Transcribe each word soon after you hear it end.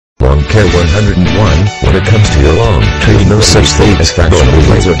Lawn Care 101. When it comes to your lawn, treating no such thing as fashionable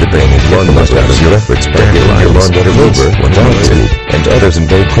ways of debating and get the most out of your efforts back in your lawn water over when talented, and others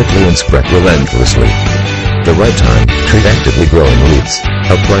invade quickly and spread relentlessly. The right time, treat actively growing weeds.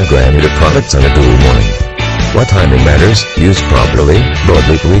 Apply granular products on a dual morning. While timing matters, used properly,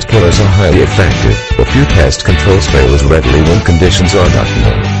 broadleaf weed killers are highly effective. A few pest control sprays readily when conditions are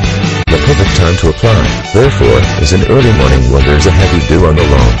optimal. The perfect time to apply, therefore, is in early morning when there's a heavy dew on the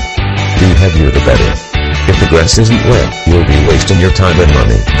lawn. The heavier the better. If the grass isn't wet, you'll be wasting your time and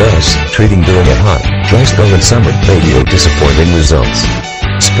money. Thus, treating during a hot, dry spell in summer may yield disappointing results.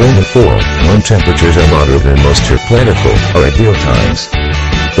 Spring and fall, when temperatures are moderate and moisture plentiful, are ideal times.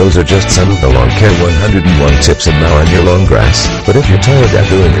 Those are just some of the Lawn Care 101 tips and now on your lawn grass. But if you're tired of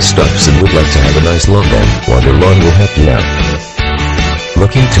doing the stuffs and would like to have a nice lawn, then WonderLawn will help you out.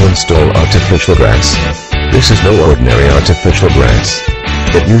 Looking to install artificial grass? This is no ordinary artificial grass.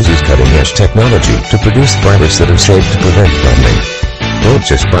 It uses cutting-edge technology to produce fibers that are safe to prevent planting. Don't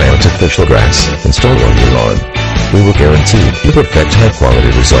just buy artificial grass, install on your lawn. We will guarantee you perfect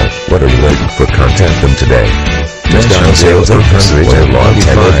high-quality result. What are you waiting for? Contact them today. Just dial sales 800 or log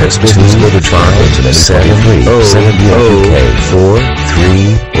 10 has business village 573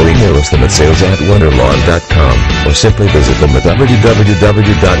 7UK43 or email us them at sales@wonderlawn.com or simply visit them at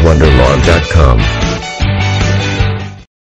www.wonderlawn.com.